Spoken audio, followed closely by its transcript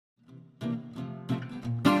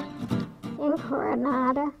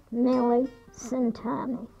Incoronata, Millie,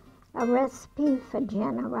 Centanni. A recipe for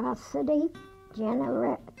generosity,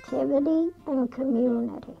 generativity, and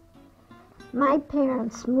community. My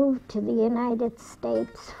parents moved to the United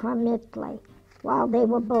States from Italy while they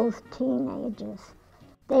were both teenagers.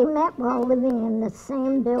 They met while living in the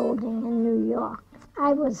same building in New York.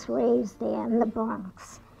 I was raised there in the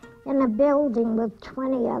Bronx, in a building with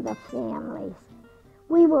 20 other families.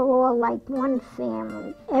 We were all like one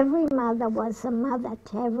family. Every mother was a mother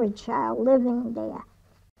to every child living there.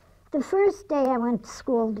 The first day I went to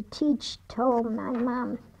school, the teacher told my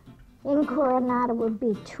mom Incoronata would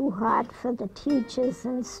be too hard for the teachers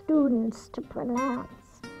and students to pronounce.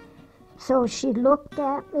 So she looked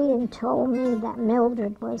at me and told me that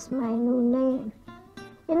Mildred was my new name.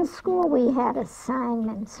 In school we had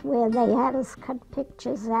assignments where they had us cut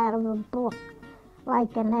pictures out of a book,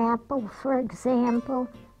 like an apple, for example,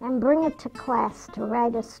 and bring it to class to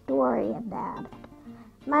write a story about it.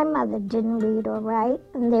 My mother didn't read or write,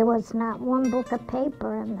 and there was not one book of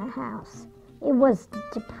paper in the house. It was the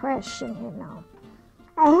Depression, you know.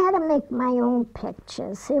 I had to make my own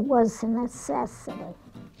pictures. It was a necessity.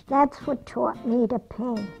 That's what taught me to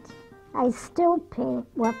paint. I still paint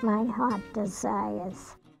what my heart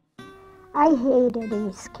desires. I hated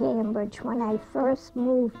East Cambridge when I first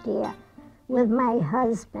moved here with my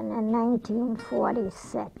husband in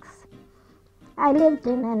 1946. I lived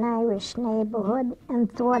in an Irish neighborhood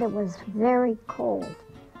and thought it was very cold,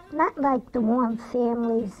 not like the warm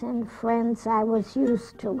families and friends I was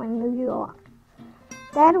used to in New York.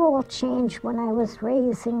 That all changed when I was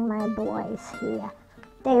raising my boys here.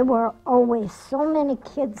 There were always so many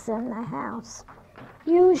kids in the house,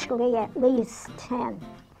 usually at least 10.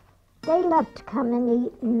 They loved to come and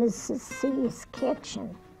eat in Mrs. C's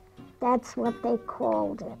kitchen. That's what they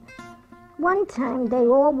called it. One time they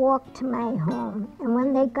all walked to my home, and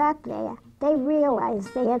when they got there, they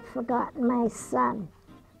realized they had forgotten my son.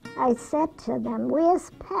 I said to them, "Where's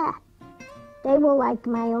Pat?" They were like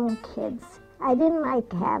my own kids. I didn't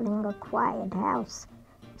like having a quiet house,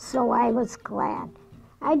 so I was glad.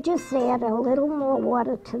 I just added a little more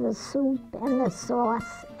water to the soup and the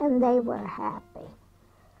sauce, and they were happy.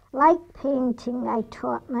 Like painting, I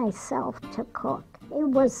taught myself to cook. It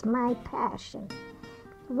was my passion.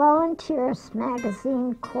 Volunteers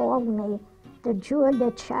magazine called me the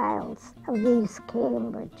Julia Childs of East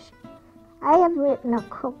Cambridge. I have written a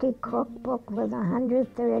cookie cookbook with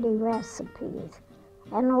 130 recipes,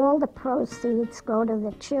 and all the proceeds go to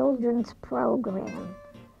the children's program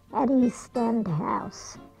at East End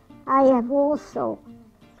House. I have also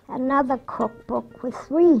another cookbook with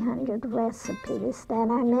 300 recipes that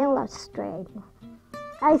I'm illustrating.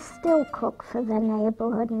 I still cook for the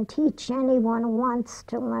neighborhood and teach anyone who wants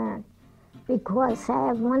to learn, because I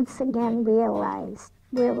have once again realized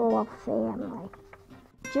we're all family.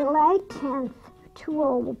 July 10th,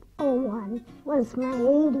 2001 was my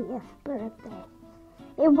 80th birthday.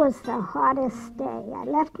 It was the hottest day. I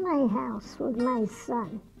left my house with my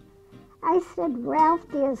son. I said, "Ralph,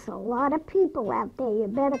 there's a lot of people out there. You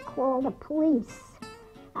better call the police."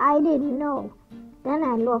 I didn't know. Then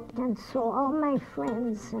I looked and saw all my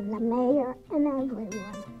friends and the mayor and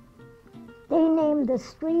everyone. They named the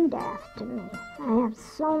street after me. I have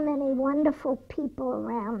so many wonderful people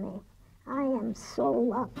around me. I am so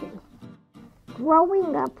lucky.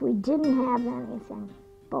 Growing up, we didn't have anything,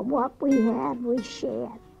 but what we had, we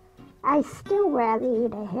shared. I still rather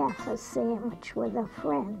eat a half a sandwich with a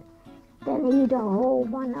friend than eat a whole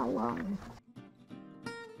one alone.